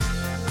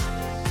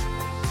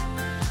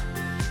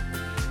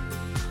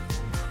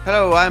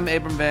Hello, I'm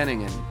Abram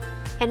Vanningen,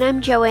 And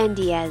I'm Joanne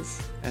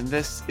Diaz. and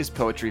this is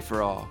Poetry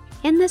for All.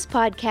 In this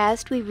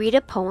podcast, we read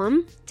a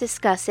poem,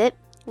 discuss it,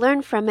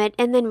 learn from it,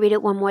 and then read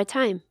it one more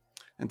time.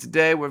 And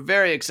today we're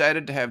very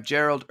excited to have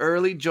Gerald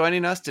Early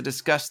joining us to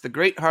discuss the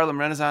great Harlem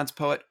Renaissance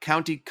poet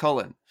Countee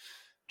Cullen.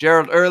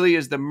 Gerald Early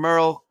is the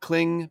Merle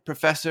Kling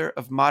Professor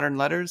of Modern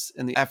Letters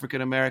in the African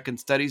American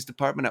Studies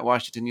Department at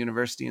Washington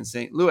University in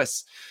St.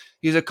 Louis.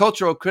 He's a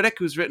cultural critic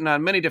who's written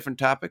on many different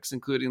topics,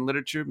 including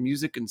literature,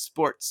 music, and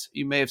sports.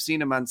 You may have seen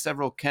him on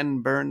several Ken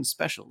Burns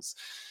specials.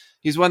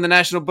 He's won the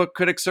National Book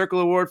Critics Circle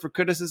Award for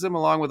Criticism,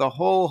 along with a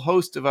whole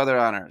host of other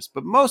honors.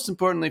 But most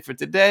importantly for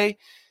today,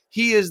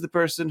 he is the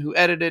person who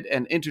edited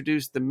and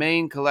introduced the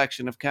main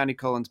collection of Countee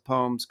Cullen's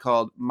poems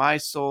called My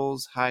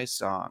Soul's High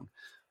Song.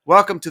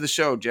 Welcome to the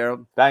show,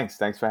 Gerald. Thanks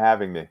for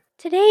having me.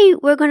 Today,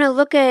 we're going to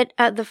look at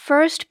the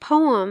first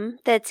poem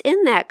that's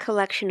in that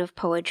collection of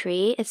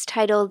poetry. It's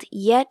titled,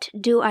 Yet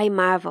Do I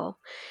Marvel.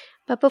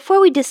 But before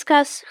we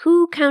discuss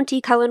who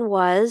Countee Cullen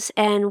was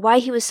and why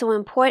he was so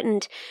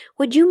important,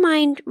 would you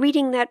mind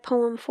reading that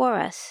poem for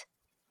us?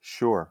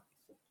 Sure.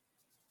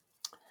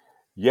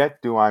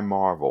 Yet do I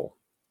marvel.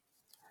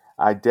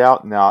 I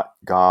doubt not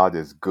God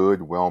is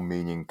good,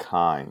 well-meaning,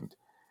 kind,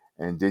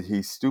 and did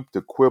he stoop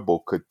to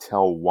quibble could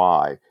tell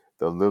why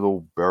the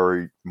little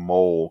buried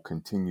mole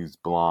continues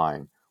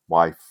blind,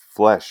 why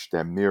flesh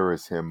that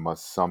mirrors him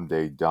must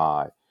someday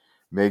die.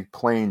 Make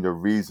plain the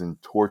reason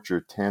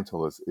tortured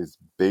Tantalus is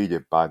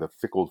baited by the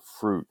fickle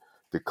fruit,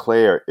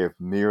 declare if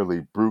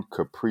merely brute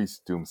caprice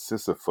doomed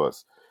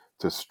Sisyphus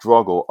to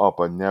struggle up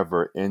a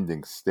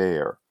never-ending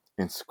stair.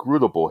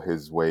 Inscrutable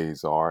his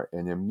ways are,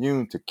 and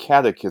immune to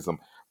catechism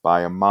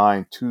by a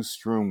mind too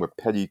strewn with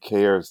petty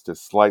cares to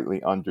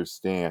slightly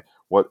understand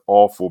what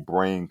awful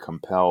brain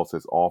compels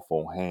his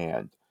awful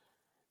hand.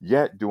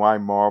 Yet do I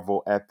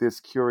marvel at this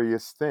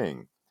curious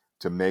thing,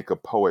 to make a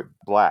poet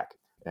black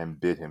and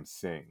bid him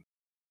sing.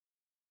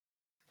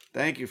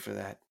 Thank you for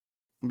that.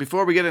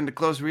 Before we get into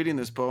close reading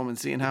this poem and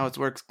seeing how it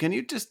works, can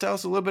you just tell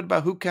us a little bit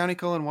about who Countee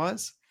Cullen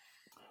was?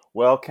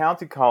 Well,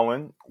 Countee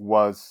Cullen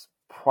was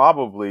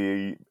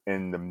probably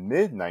in the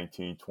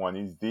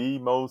mid-1920s the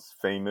most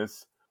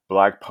famous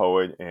Black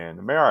poet in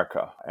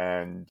America,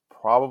 and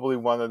probably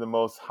one of the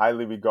most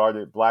highly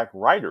regarded Black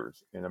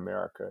writers in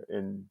America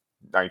in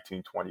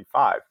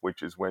 1925,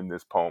 which is when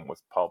this poem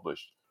was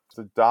published. It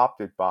was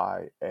adopted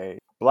by a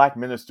Black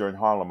minister in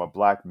Harlem, a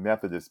Black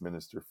Methodist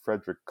minister,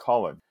 Frederick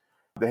Cullen.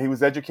 He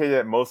was educated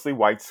at mostly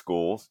white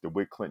schools.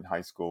 DeWitt Clinton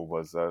High School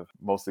was a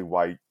mostly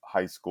white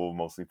high school,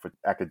 mostly for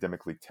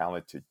academically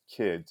talented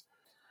kids.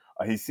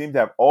 He seemed to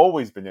have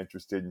always been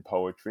interested in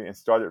poetry and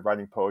started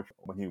writing poetry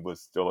when he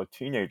was still a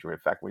teenager. In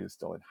fact, when he was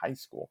still in high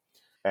school,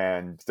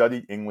 and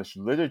studied English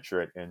literature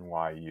at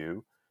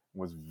NYU,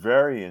 was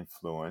very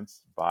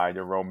influenced by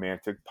the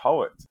Romantic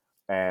poets,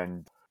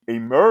 and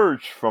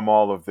emerged from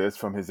all of this,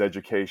 from his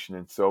education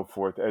and so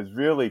forth, as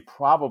really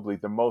probably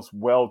the most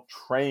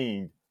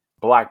well-trained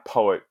Black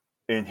poet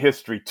in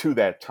history to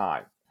that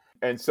time.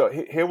 And so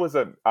here was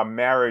a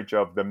marriage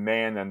of the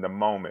man and the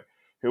moment.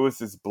 Here was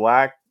this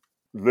Black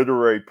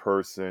literary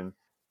person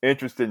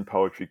interested in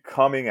poetry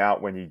coming out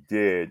when he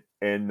did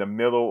in the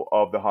middle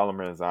of the Harlem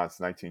Renaissance,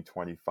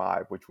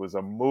 1925, which was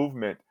a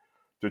movement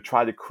to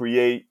try to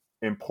create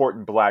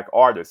important Black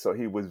artists. So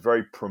he was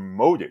very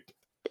promoted.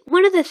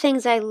 One of the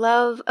things I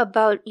love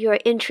about your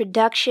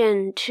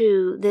introduction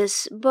to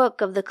this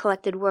book of the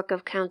collected work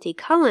of Countee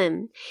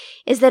Cullen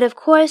is that, of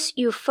course,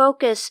 you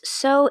focus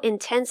so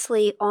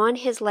intensely on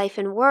his life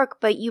and work,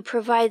 but you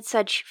provide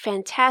such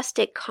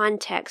fantastic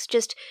context,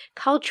 just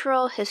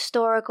cultural,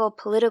 historical,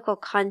 political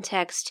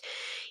context,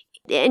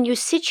 and you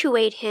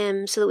situate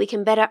him so that we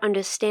can better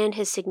understand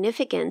his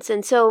significance.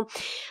 And so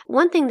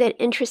one thing that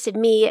interested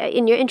me,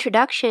 in your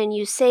introduction,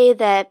 you say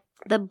that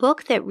the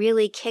book that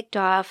really kicked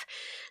off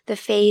the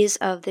phase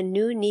of the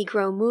new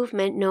Negro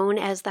movement known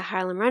as the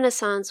Harlem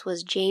Renaissance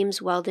was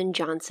James Weldon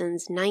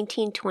Johnson's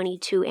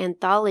 1922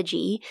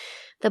 anthology,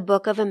 The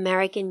Book of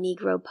American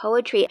Negro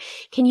Poetry.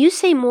 Can you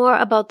say more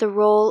about the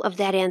role of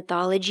that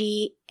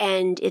anthology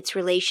and its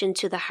relation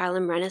to the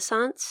Harlem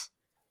Renaissance?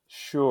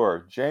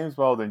 Sure. James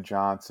Weldon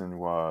Johnson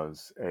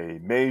was a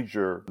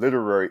major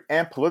literary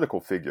and political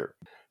figure.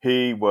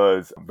 He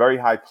was very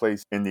high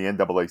placed in the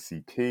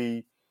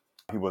NAACP.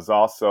 He was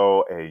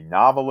also a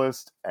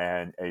novelist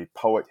and a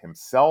poet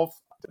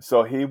himself.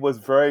 So he was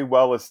very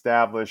well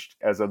established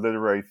as a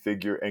literary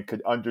figure and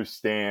could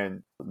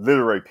understand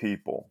literary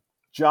people.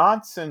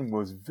 Johnson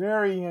was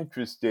very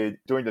interested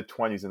during the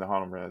 20s in the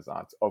Harlem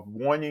Renaissance of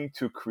wanting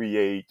to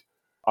create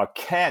a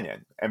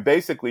canon. And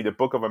basically, the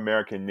Book of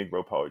American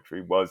Negro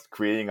Poetry was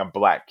creating a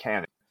Black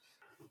canon.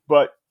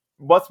 But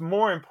what's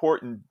more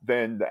important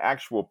than the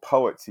actual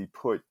poets he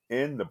put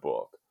in the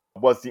book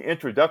was the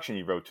introduction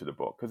he wrote to the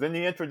book. Because in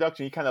the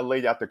introduction, he kind of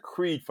laid out the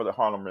creed for the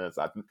Harlem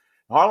Renaissance. The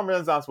Harlem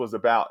Renaissance was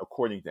about,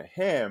 according to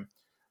him,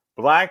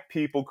 Black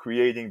people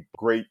creating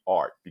great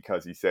art.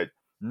 Because he said,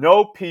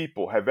 no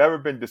people have ever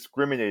been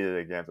discriminated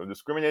against or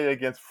discriminated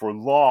against for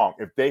long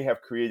if they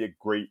have created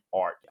great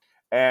art.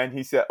 And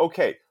he said,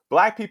 okay,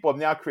 Black people have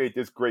now created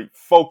this great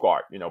folk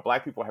art.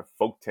 Black people have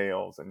folk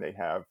tales and they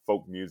have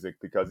folk music,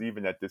 because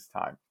even at this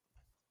time,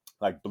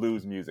 like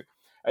blues music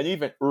and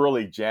even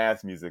early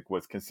jazz music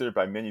was considered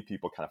by many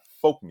people kind of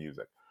folk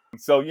music.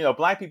 So,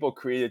 Black people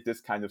created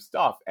this kind of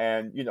stuff.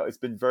 And, it's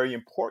been very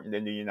important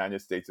in the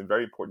United States, a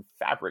very important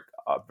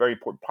very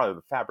important part of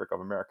the fabric of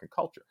American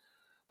culture.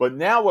 But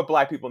now what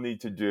Black people need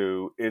to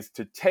do is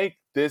to take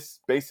this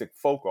basic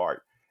folk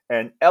art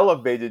and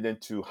elevate it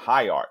into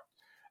high art.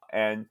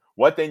 And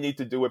what they need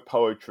to do with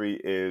poetry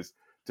is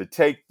to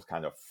take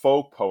kind of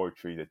folk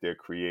poetry that they're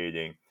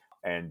creating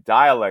and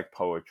dialect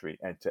poetry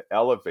and to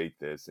elevate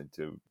this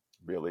into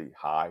really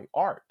high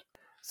art.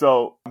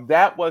 So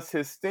that was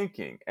his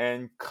thinking.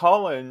 And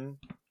Cullen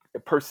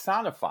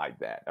personified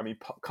that. I mean,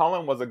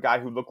 Cullen was a guy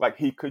who looked like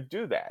he could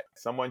do that.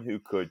 Someone who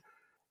could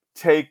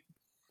take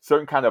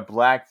certain kind of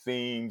Black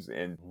themes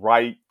and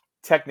write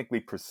technically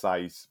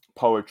precise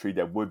poetry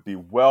that would be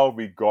well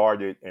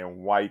regarded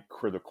in white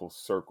critical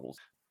circles.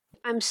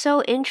 I'm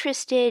so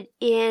interested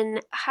in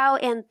how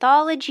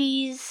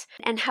anthologies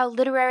and how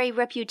literary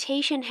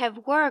reputation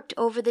have worked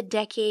over the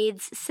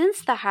decades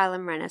since the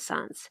Harlem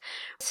Renaissance.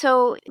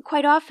 So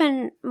quite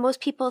often,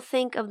 most people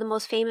think of the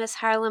most famous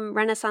Harlem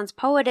Renaissance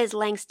poet as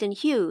Langston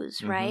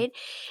Hughes, right?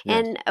 Yes.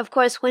 And of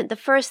course, the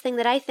first thing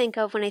that I think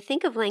of when I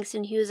think of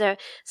Langston Hughes are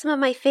some of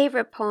my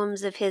favorite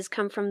poems of his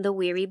come from the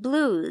Weary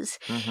Blues.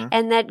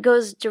 And that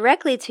goes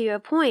directly to your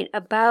point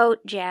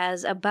about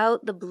jazz,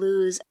 about the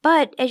blues.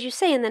 But as you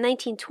say, in the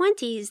 1920s,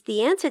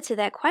 the answer to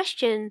that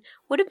question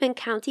would have been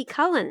Countee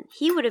Cullen.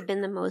 He would have been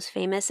the most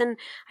famous. And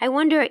I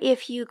wonder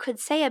if you could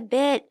say a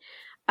bit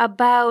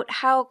about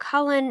how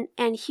Cullen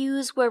and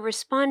Hughes were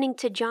responding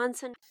to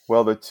Johnson.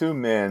 Well, the two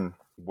men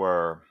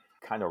were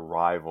kind of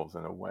rivals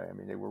in a way. I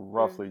mean, they were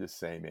roughly the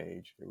same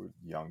age. They were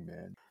young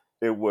men.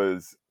 It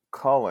was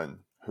Cullen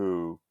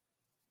who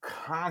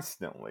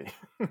constantly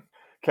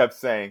kept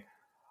saying,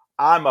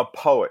 I'm a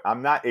poet.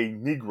 I'm not a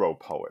Negro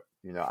poet.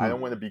 I don't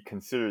want to be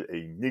considered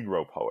a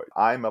Negro poet.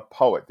 I'm a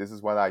poet. This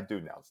is what I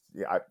do now.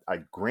 I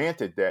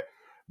granted that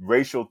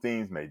racial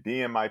themes may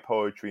be in my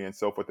poetry and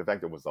so forth. In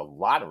fact, there was a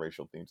lot of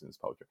racial themes in this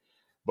poetry,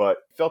 but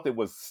felt it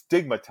was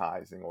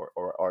stigmatizing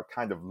or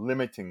kind of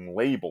limiting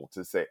label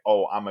to say,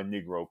 oh, I'm a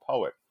Negro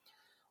poet.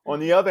 On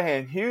the other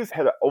hand, Hughes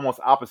had an almost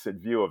opposite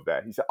view of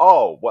that. He said,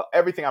 oh, well,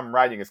 everything I'm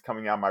writing is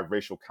coming out of my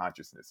racial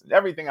consciousness, and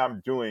everything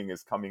I'm doing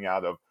is coming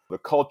out of the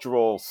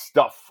cultural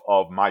stuff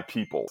of my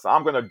people. So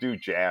I'm going to do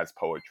jazz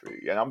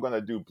poetry, and I'm going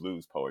to do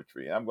blues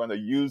poetry, and I'm going to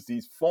use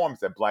these forms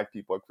that Black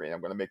people are creating.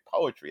 I'm going to make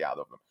poetry out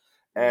of them.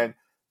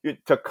 And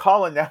to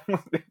Cullen,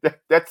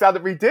 that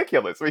sounded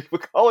ridiculous.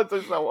 Cullen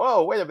said,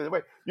 oh, wait a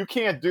minute, you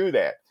can't do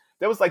that.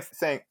 That was like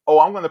saying, oh,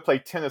 I'm going to play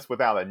tennis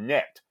without a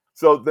net.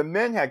 So the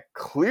men had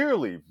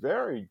clearly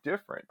very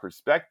different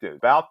perspectives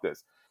about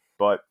this.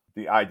 But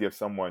the idea of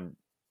someone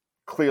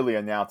clearly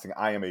announcing,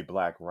 I am a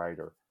Black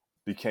writer,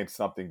 became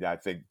something that I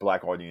think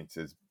Black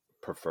audiences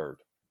preferred.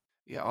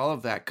 Yeah, all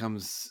of that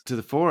comes to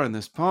the fore in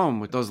this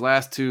poem with those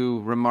last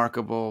two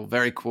remarkable,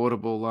 very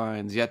quotable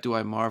lines. Yet do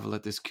I marvel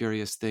at this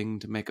curious thing,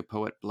 to make a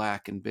poet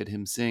black and bid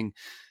him sing.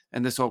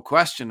 And this whole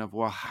question of,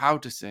 well, how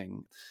to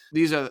sing.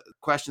 These are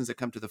questions that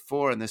come to the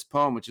fore in this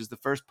poem, which is the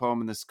first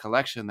poem in this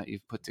collection that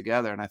you've put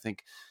together. And I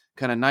think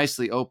kind of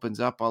nicely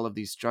opens up all of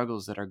these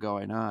struggles that are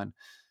going on.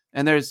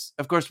 And there's,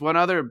 of course, one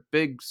other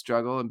big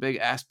struggle and big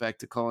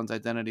aspect to Cullen's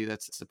identity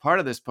that's a part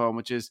of this poem,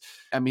 which is,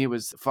 he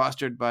was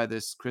fostered by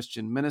this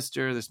Christian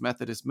minister, this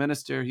Methodist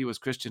minister. He was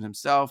Christian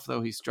himself,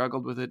 though he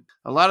struggled with it.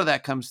 A lot of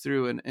that comes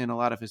through in a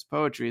lot of his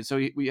poetry. And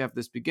so we have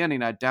this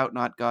beginning, I doubt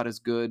not God is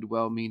good,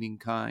 well-meaning,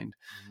 kind.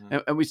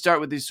 And we start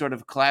with this sort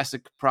of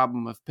classic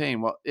problem of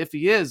pain. Well, if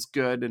he is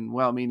good and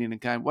well-meaning and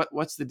kind,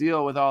 what's the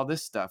deal with all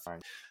this stuff?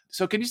 Right.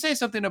 So can you say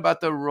something about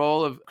the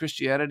role of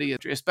Christianity,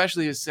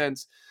 especially his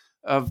sense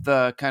of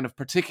the kind of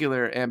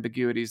particular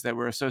ambiguities that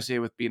were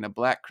associated with being a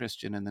Black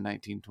Christian in the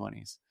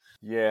 1920s?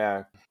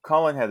 Yeah,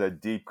 Cullen had a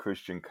deep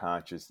Christian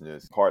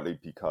consciousness, partly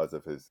because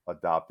of his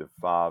adoptive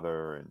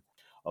father. And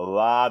a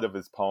lot of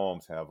his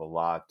poems have a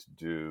lot to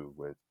do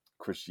with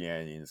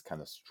Christianity and this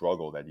kind of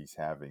struggle that he's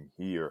having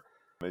here.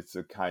 It's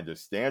a kind of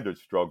standard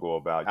struggle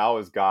about how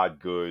is God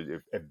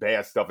good if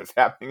bad stuff is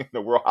happening in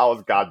the world? How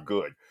is God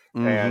good?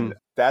 And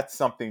that's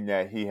something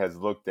that he has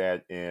looked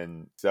at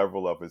in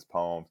several of his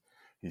poems.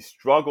 He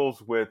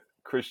struggles with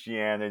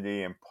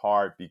Christianity in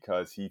part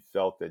because he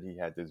felt that he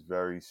had this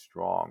very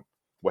strong,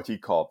 what he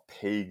called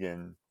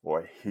pagan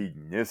or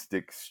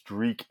hedonistic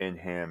streak in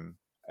him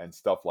and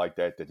stuff like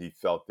that, that he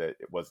felt that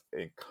it was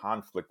in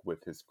conflict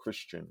with his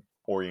Christian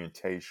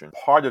orientation.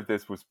 Part of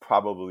this was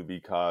probably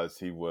because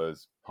he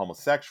was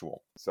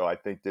homosexual. So I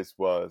think this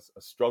was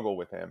a struggle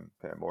with him,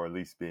 or at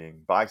least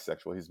being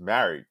bisexual. He's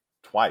married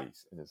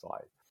twice in his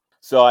life.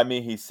 So,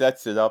 he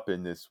sets it up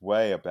in this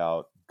way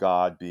about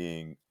God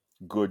being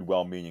good,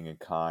 well-meaning, and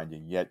kind,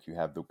 and yet you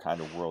have the kind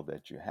of world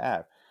that you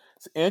have.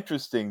 It's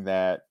interesting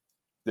that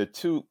the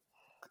two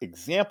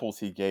examples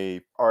he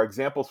gave are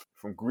examples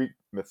from Greek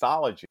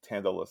mythology,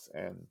 Tantalus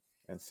and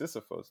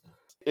Sisyphus.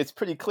 It's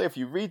pretty clear if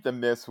you read the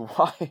myths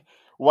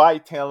why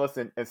Tantalus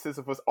and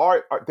Sisyphus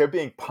are they're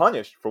being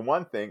punished for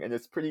one thing, and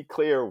it's pretty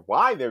clear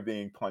why they're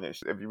being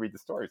punished if you read the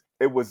stories.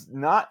 It was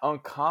not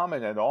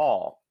uncommon at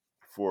all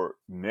for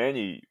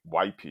many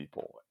white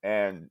people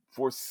and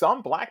for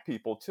some black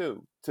people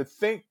too to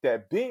think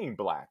that being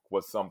black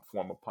was some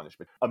form of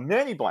punishment.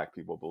 Many black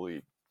people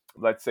believe,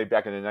 let's say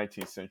back in the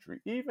 19th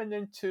century, even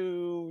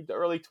into the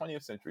early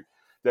 20th century,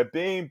 that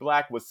being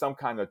black was some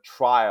kind of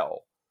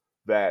trial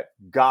that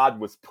God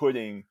was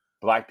putting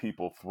black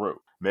people through.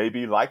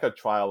 Maybe like a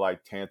trial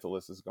like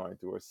Tantalus is going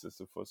through, or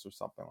Sisyphus, or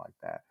something like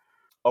that.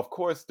 Of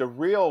course, the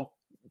real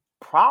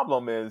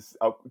problem is,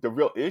 the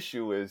real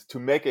issue is to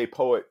make a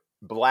poet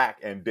black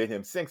and bid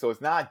him sing. So it's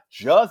not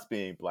just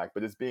being black,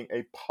 but it's being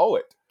a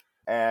poet.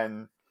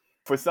 And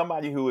for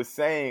somebody who is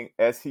saying,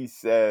 as he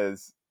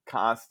says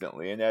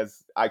constantly, and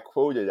as I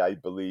quoted, I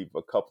believe,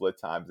 a couple of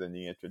times in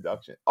the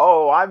introduction,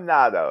 oh, I'm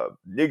not a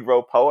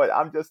Negro poet,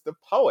 I'm just a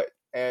poet.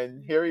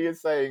 And here he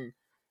is saying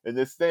in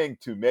this thing,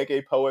 to make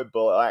a poet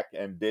black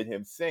and bid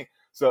him sing.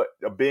 So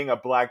being a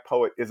black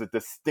poet is a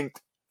distinct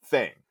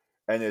thing.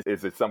 And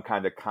is it some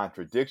kind of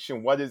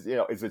contradiction? What is,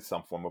 is it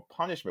some form of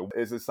punishment?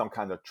 Is it some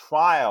kind of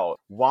trial?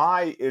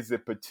 Why is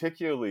it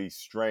particularly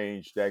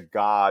strange that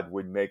God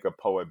would make a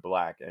poet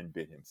black and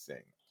bid him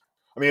sing?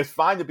 I mean, it's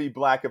fine to be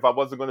black if I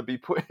wasn't going to be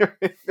put,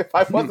 if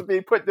I wasn't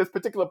being put in this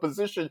particular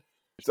position.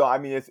 So, I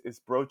mean, it's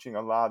broaching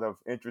a lot of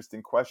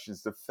interesting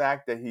questions. The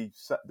fact that he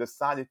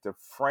decided to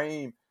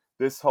frame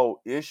this whole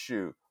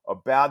issue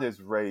about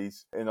his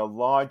race in a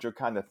larger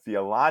kind of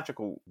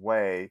theological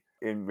way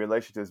in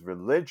relation to his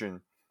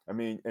religion. I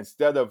mean,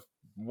 instead of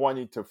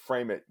wanting to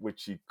frame it,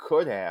 which he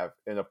could have,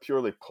 in a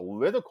purely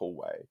political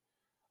way,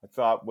 I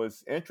thought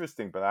was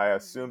interesting. But I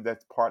assume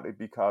that's partly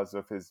because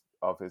of his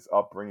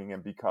upbringing,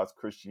 and because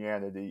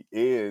Christianity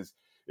is,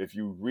 if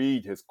you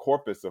read his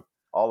corpus of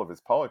all of his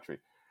poetry,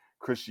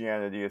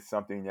 Christianity is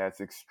something that's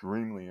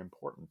extremely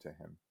important to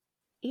him.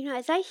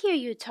 As I hear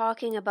you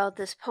talking about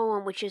this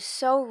poem, which is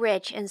so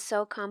rich and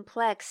so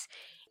complex,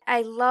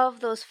 I love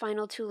those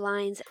final two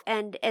lines.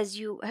 And as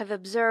you have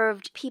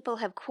observed, people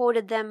have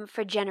quoted them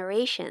for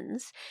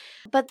generations.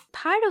 But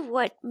part of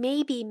what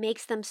maybe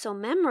makes them so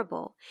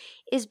memorable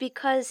is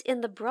because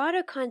in the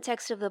broader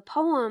context of the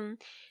poem,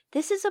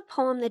 this is a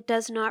poem that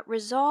does not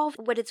resolve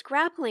what it's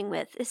grappling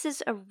with. This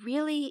is a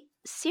really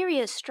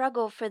serious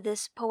struggle for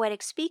this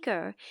poetic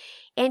speaker,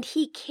 and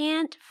he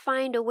can't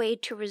find a way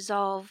to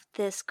resolve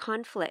this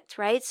conflict,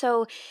 right?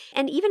 So,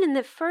 and even in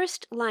the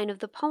first line of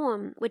the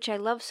poem, which I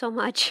love so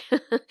much,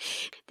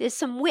 there's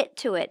some wit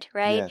to it,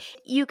 right? Yes.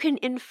 You can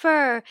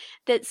infer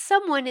that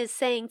someone is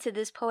saying to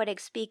this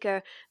poetic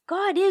speaker,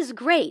 God is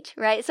great,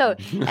 right? So,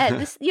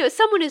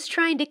 someone is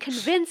trying to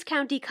convince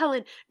County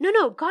Cullen,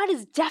 no, God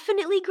is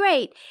definitely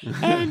great.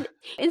 And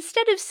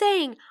instead of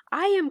saying,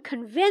 I am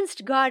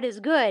convinced God is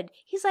good,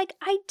 he's like,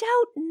 I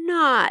doubt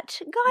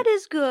not. God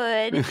is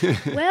good.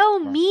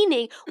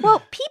 Well-meaning.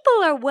 Well,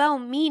 people are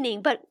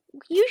well-meaning, but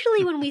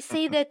usually when we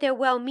say that they're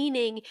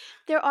well-meaning,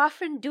 they're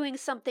often doing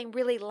something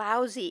really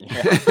lousy.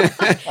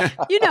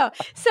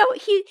 So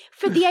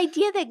for the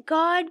idea that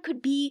God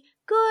could be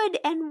good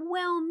and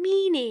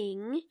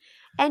well-meaning,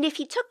 and if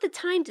he took the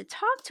time to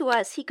talk to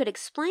us, he could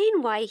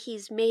explain why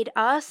he's made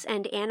us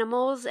and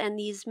animals and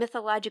these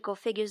mythological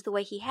figures the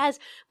way he has,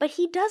 but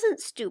he doesn't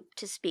stoop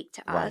to speak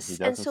to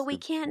us, and so we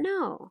can't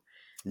know.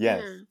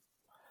 Yes. Yeah.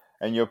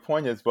 And your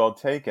point is well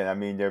taken. I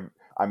mean,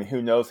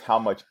 who knows how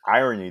much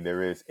irony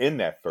there is in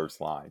that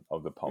first line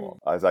of the poem.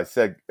 As I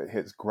said,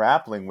 his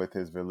grappling with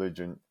his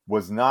religion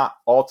was not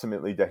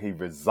ultimately that he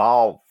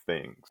resolved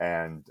things.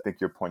 And I think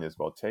your point is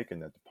well taken,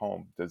 that the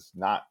poem does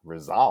not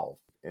resolve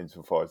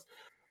insofar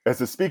as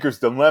the speaker's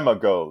dilemma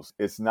goes.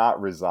 It's not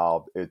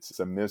resolved. It's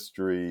a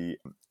mystery,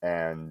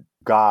 and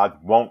God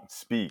won't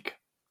speak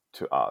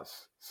to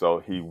us. So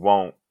he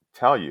won't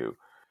tell you.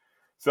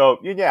 So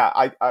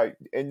yeah,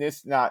 and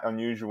it's not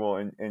unusual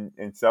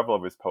in several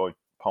of his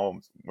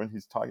poems when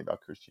he's talking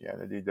about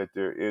Christianity, that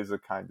there is a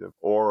kind of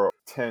oral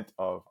tint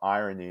of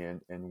irony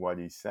in what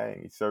he's saying.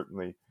 He's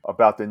certainly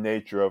about the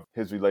nature of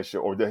his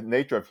relationship, or the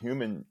nature of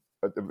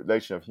the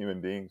relation of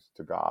human beings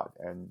to God,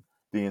 and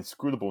the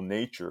inscrutable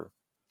nature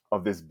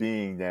of this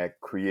being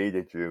that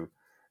created you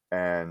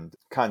and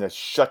kind of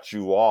shut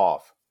you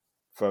off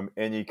from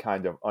any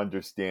kind of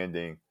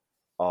understanding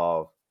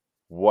of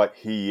what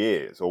he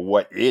is or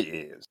what it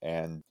is.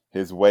 And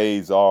his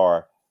ways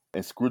are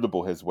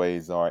inscrutable,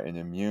 and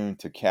immune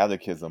to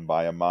catechism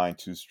by a mind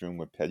too strewn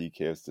with petty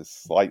cares to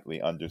slightly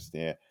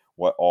understand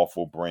what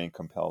awful brain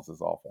compels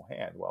his awful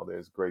hand. Well,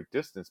 there's great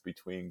distance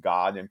between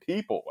God and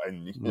people,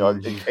 and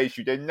in case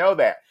you didn't know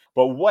that.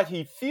 But what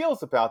he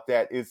feels about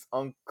that is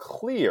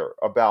unclear,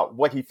 about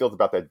what he feels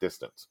about that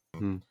distance.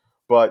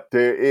 But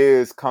there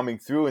is coming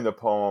through in the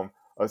poem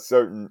a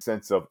certain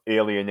sense of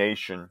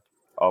alienation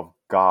of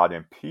God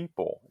and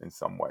people in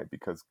some way,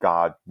 because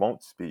God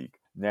won't speak.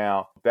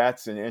 Now,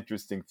 that's an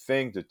interesting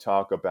thing to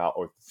talk about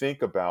or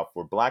think about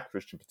for Black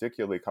Christian,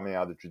 particularly coming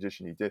out of the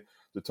tradition he did,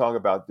 to talk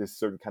about this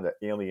certain kind of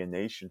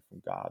alienation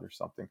from God or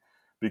something.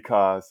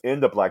 because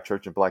in the black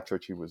church and black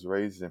church he was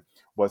raised in,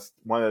 was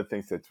one of the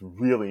things that's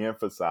really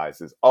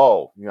emphasized is,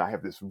 oh, I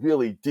have this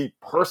really deep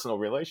personal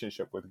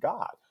relationship with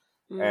God.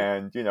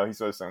 And, he's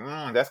sort of saying,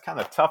 that's kind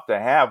of tough to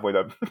have with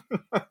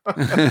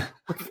a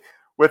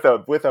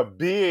with a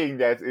being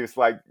that is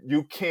like,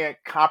 you can't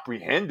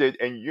comprehend it.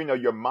 And,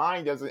 your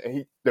mind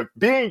the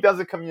being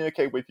doesn't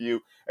communicate with you,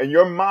 and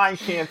your mind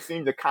can't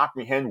seem to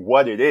comprehend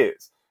what it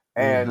is.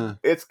 And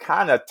it's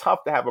kind of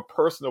tough to have a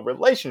personal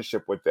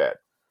relationship with that.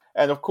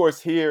 And of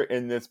course, here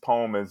in this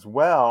poem as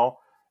well,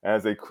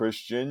 as a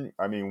Christian,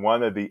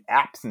 one of the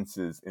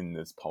absences in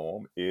this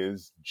poem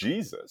is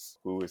Jesus,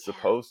 who is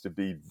supposed to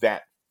be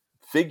that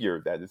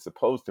figure that is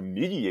supposed to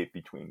mediate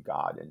between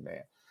God and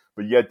man.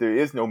 But yet there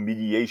is no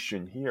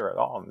mediation here at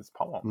all in this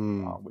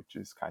poem, which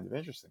is kind of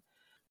interesting.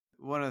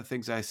 One of the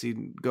things I see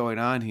going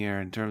on here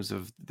in terms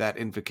of that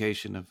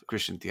invocation of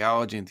Christian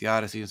theology and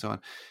theodicy and so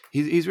on,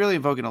 he's really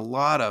invoking a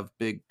lot of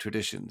big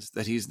traditions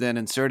that he's then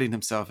inserting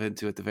himself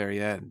into at the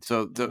very end.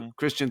 So the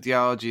Christian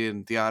theology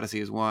and theodicy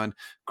is one,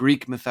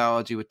 Greek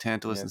mythology with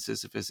Tantalus and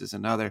Sisyphus is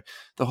another,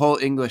 the whole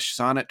English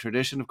sonnet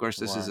tradition, of course,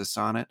 this is a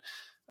sonnet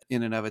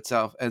in and of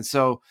itself. And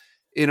so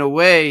in a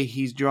way,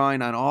 he's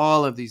drawing on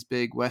all of these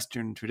big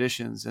Western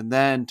traditions and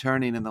then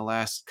turning in the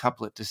last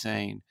couplet to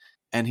saying,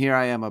 and here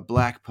I am, a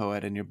black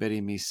poet, and you're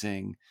bidding me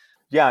sing.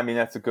 Yeah,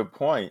 that's a good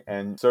point.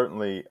 And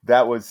certainly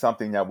that was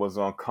something that was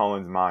on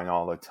Cullen's mind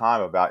all the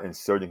time, about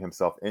inserting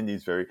himself in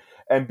these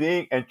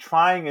and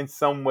trying in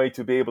some way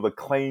to be able to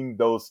claim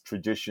those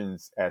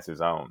traditions as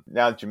his own.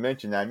 Now that you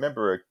mentioned, I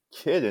remember a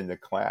kid in the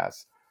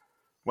class,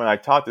 when I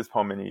taught this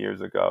poem many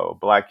years ago, a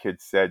black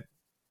kid said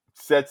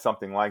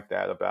something like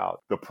that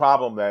about the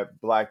problem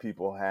that black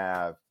people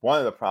have. One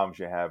of the problems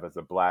you have as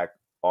a black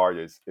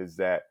artist is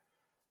that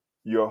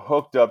you're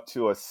hooked up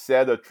to a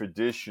set of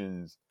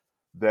traditions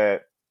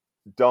that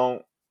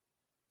don't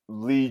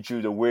lead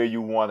you to where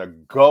you want to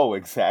go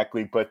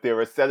exactly, but there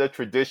are a set of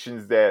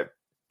traditions that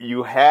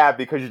you have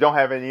because you don't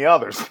have any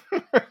others.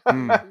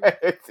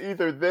 It's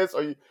either this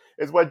or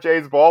it's what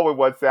James Baldwin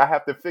once said.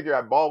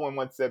 Baldwin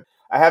once said,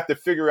 I have to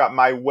figure out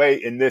my way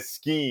in this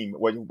scheme.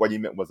 What he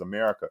meant was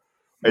America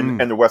and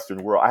the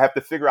Western world. I have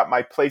to figure out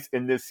my place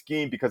in this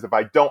scheme, because if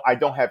I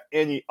don't have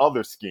any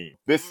other scheme.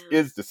 This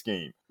is the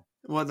scheme.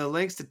 Well, the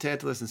links to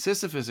Tantalus and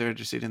Sisyphus are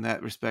interesting in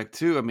that respect,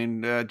 too.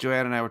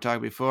 Joanne and I were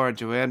talking before, and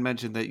Joanne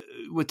mentioned that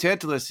with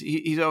Tantalus,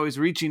 he's always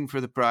reaching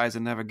for the prize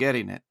and never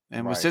getting it.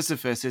 And with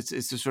Sisyphus, it's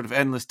a sort of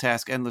endless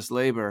task, endless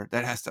labor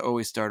that has to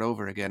always start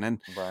over again.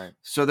 And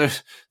so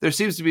there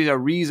seems to be a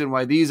reason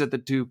why these are the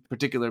two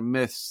particular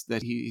myths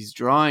that he's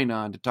drawing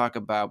on to talk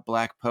about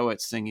black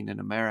poets singing in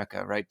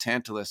America, right?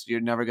 Tantalus,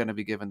 you're never going to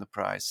be given the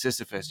prize.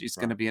 Sisyphus, it's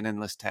going to be an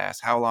endless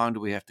task. How long do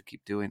we have to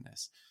keep doing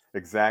this?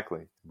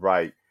 Exactly.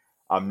 Right.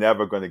 I'm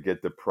never going to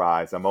get the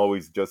prize. I'm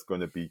always just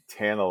going to be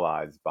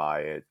tantalized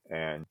by it.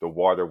 And the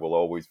water will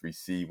always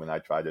recede when I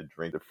try to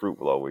drink. The fruit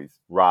will always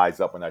rise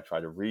up when I try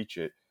to reach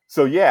it.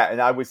 So, yeah,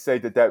 and I would say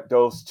that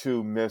those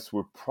two myths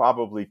would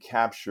probably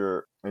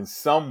capture, in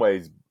some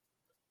ways,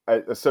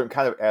 a certain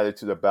kind of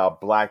attitude about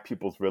black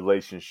people's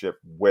relationship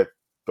with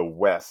the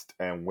West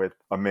and with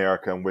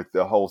America and with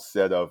the whole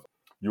set of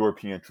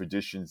European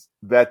traditions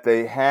that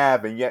they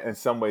have, and yet in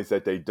some ways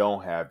that they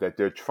don't have, that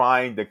they're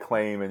trying to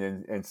claim,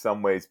 and in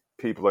some ways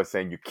people are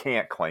saying you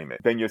can't claim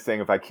it. Then you're saying,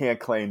 if I can't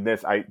claim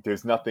this,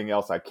 there's nothing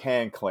else I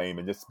can claim,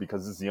 and just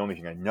because this is the only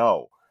thing I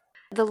know.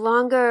 The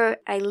longer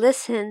I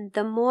listen,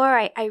 the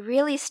more I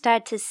really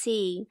start to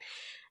see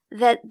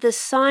that the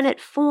sonnet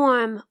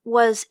form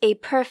was a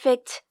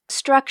perfect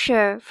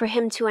structure for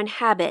him to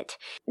inhabit,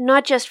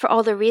 not just for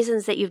all the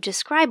reasons that you've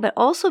described, but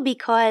also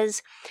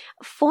because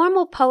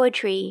formal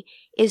poetry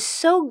is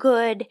so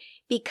good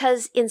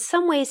because in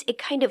some ways it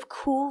kind of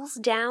cools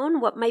down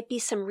what might be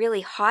some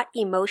really hot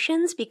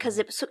emotions, because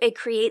it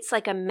creates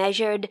like a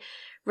measured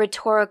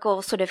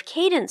rhetorical sort of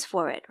cadence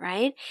for it,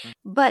 right?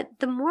 But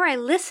the more I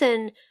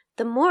listen,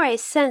 the more I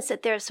sense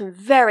that there are some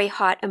very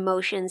hot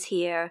emotions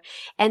here,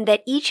 and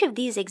that each of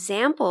these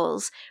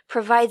examples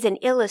provides an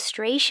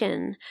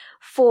illustration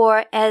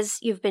for, as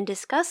you've been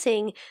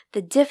discussing,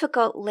 the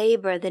difficult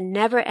labor, the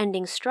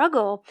never-ending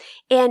struggle.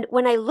 And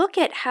when I look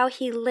at how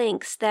he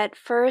links that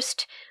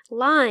first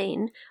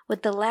line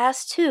with the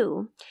last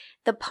two,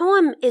 the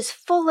poem is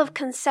full of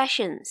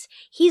concessions.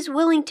 He's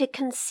willing to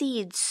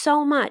concede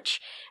so much.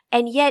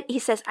 And yet he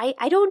says,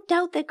 I don't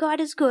doubt that God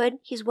is good.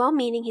 He's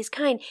well-meaning. He's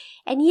kind.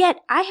 And yet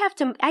I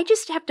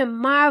just have to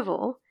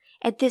marvel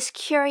at this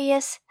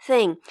curious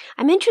thing.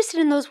 I'm interested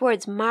in those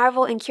words,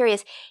 marvel and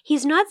curious.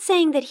 He's not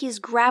saying that he's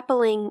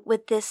grappling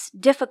with this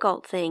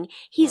difficult thing.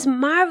 He's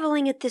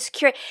marveling at this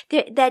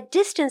that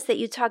distance that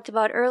you talked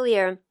about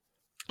earlier.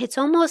 It's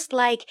almost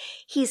like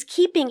he's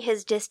keeping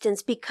his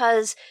distance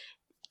because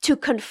to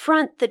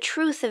confront the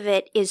truth of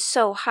it is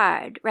so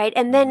hard, right?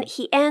 And then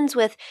he ends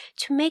with,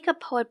 to make a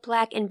poet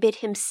black and bid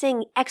him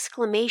sing,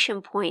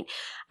 exclamation point.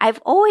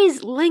 I've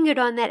always lingered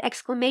on that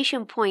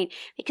exclamation point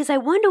because I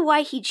wonder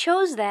why he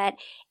chose that.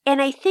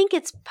 And I think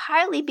it's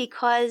partly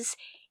because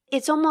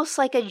it's almost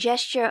like a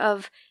gesture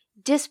of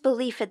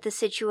disbelief at the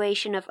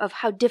situation of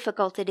how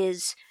difficult it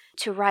is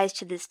to rise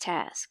to this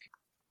task.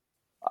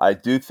 I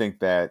do think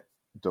that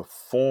the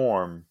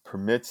form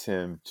permits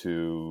him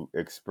to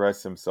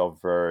express himself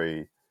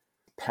very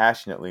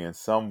passionately in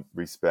some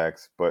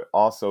respects, but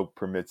also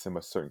permits him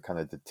a certain kind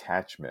of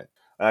detachment.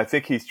 And I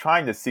think he's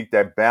trying to seek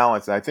that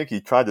balance. And I think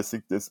he tried to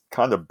seek this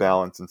kind of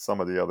balance in some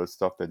of the other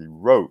stuff that he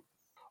wrote.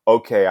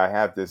 Okay, I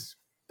have this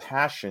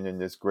passion and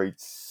this great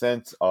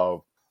sense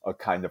of a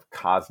kind of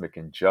cosmic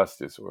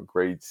injustice, or a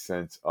great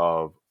sense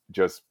of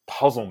just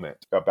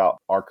puzzlement about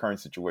our current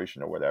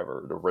situation or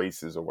whatever, the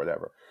races or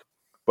whatever.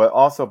 But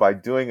also by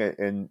doing it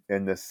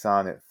in this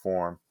sonnet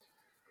form,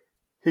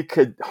 he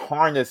could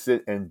harness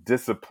it and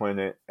discipline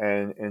it,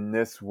 and in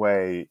this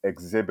way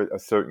exhibit a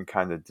certain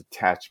kind of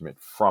detachment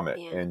from it,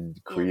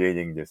 and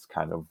creating this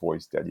kind of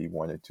voice that he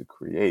wanted to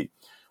create.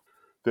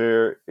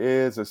 There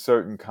is a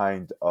certain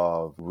kind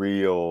of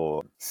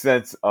real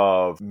sense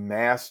of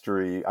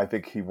mastery I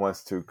think he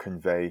wants to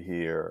convey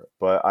here,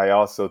 but I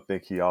also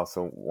think he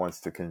also wants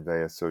to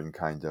convey a certain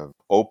kind of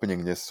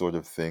opening this sort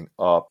of thing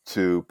up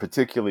to,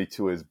 particularly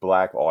to his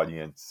Black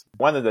audience.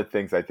 One of the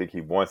things I think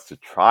he wants to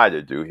try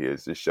to do here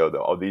is to show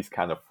that, these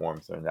kind of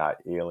forms are not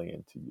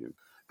alien to you.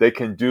 They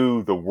can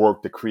do the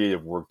work, the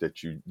creative work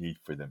that you need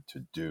for them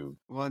to do.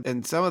 Well,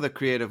 and some of the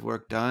creative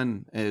work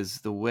done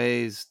is the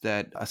ways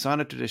that a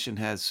sonnet tradition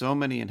has so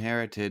many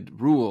inherited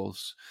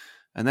rules.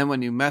 And then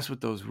when you mess with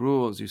those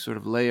rules, you sort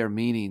of layer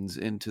meanings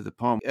into the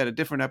poem. At a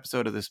different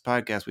episode of this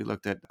podcast, we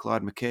looked at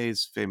Claude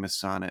McKay's famous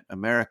sonnet,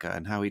 America,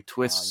 and how he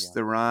twists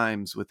the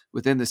rhymes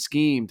within the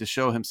scheme to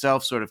show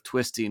himself sort of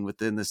twisting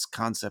within this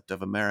concept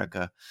of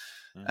America.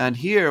 And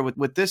here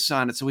with this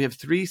sonnet, so we have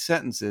 3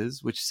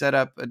 sentences which set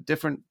up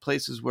different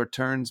places where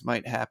turns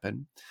might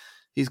happen.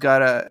 He's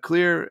got a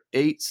clear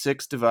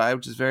 8-6 divide,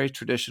 which is very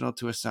traditional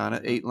to a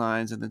sonnet, 8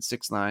 lines and then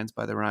 6 lines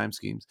by the rhyme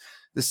schemes.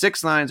 The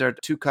 6 lines are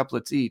 2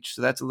 couplets each,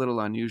 so that's a little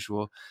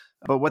unusual.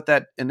 But what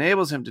that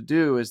enables him to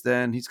do is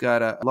then he's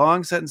got a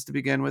long sentence to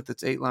begin with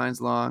that's 8 lines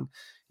long.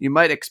 You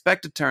might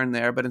expect a turn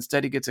there, but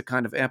instead he gets a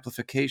kind of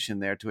amplification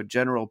there to a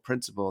general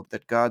principle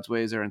that God's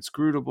ways are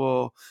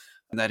inscrutable,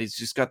 and that he's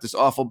just got this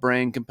awful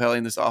brain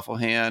compelling this awful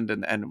hand,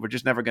 and we're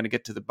just never going to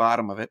get to the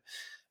bottom of it.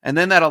 And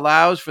then that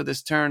allows for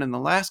this turn in the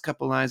last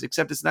couple lines,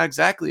 except it's not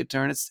exactly a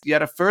turn, it's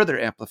yet a further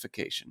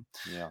amplification.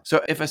 Yeah.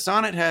 So if a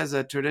sonnet has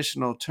a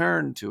traditional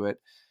turn to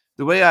it,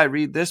 the way I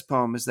read this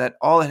poem is that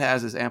all it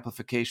has is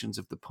amplifications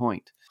of the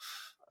point.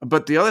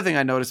 But the other thing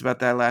I noticed about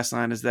that last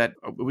line is that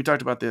we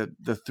talked about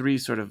the 3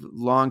 sort of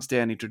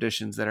long-standing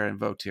traditions that are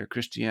invoked here: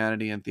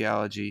 Christianity and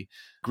theology,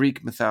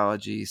 Greek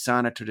mythology,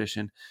 sonnet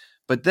tradition.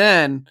 But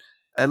then,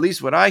 at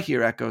least what I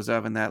hear echoes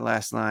of in that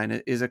last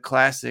line is a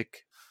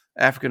classic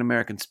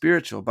African-American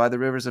spiritual, by the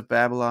rivers of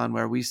Babylon,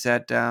 where we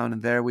sat down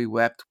and there we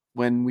wept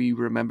when we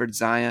remembered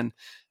Zion.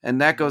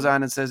 And that goes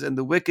on and says, and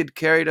the wicked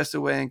carried us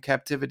away in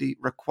captivity,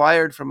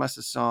 required from us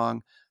a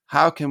song.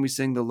 How can we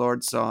sing the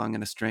Lord's song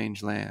in a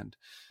strange land?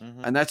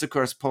 And that's, of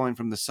course, pulling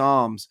from the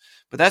Psalms.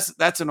 But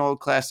that's an old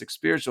classic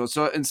spiritual.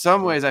 So in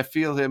some ways, I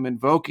feel him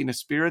invoking a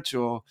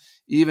spiritual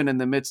even in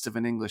the midst of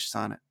an English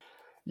sonnet.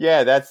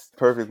 Yeah, that's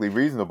perfectly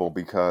reasonable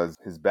because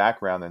his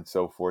background and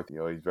so forth,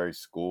 he's very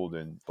schooled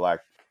in Black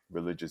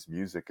religious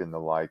music and the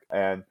like.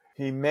 And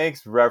he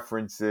makes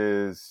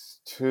references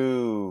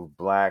to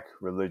Black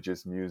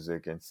religious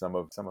music in some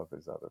of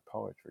his other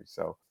poetry.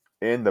 So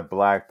in the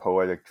Black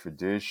poetic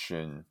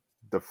tradition,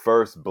 the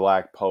first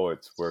Black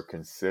poets were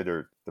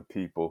considered the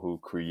people who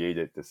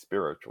created the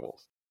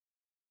spirituals.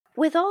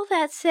 With all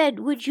that said,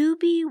 would you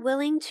be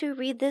willing to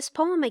read this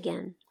poem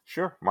again?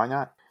 Sure, why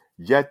not?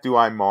 Yet do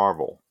I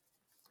marvel.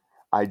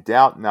 I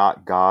doubt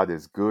not God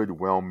is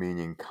good,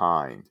 well-meaning,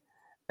 kind,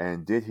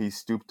 and did he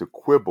stoop to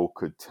quibble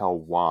could tell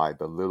why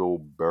the little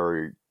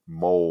buried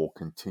mole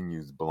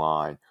continues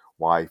blind,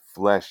 why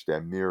flesh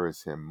that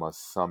mirrors him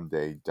must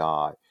someday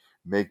die.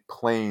 Make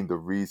plain the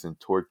reason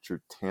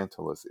tortured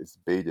Tantalus is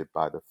baited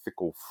by the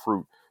fickle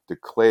fruit,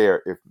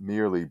 declare if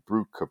merely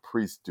brute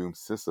caprice doomed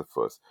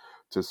Sisyphus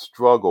to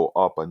struggle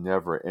up a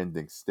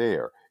never-ending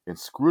stair.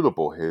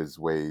 Inscrutable his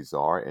ways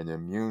are, and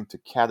immune to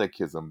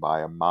catechism by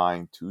a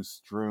mind too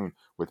strewn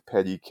with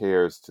petty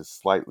cares to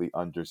slightly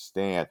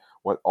understand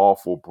what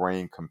awful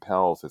brain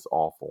compels his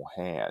awful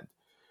hand.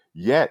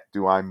 Yet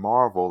do I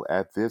marvel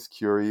at this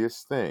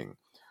curious thing,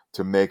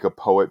 to make a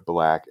poet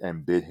Black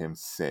and bid him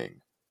sing.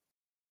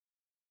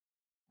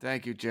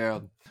 Thank you,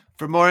 Gerald.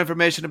 For more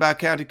information about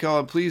County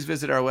Cullen, please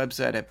visit our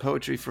website at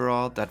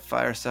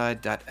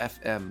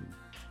poetryforall.fireside.fm.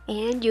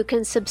 And you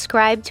can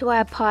subscribe to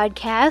our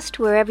podcast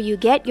wherever you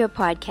get your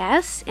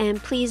podcasts.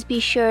 And please be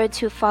sure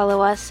to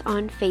follow us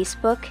on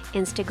Facebook,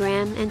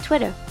 Instagram, and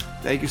Twitter.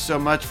 Thank you so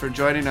much for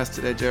joining us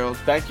today, Gerald.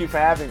 Thank you for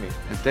having me.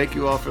 And thank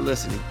you all for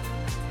listening.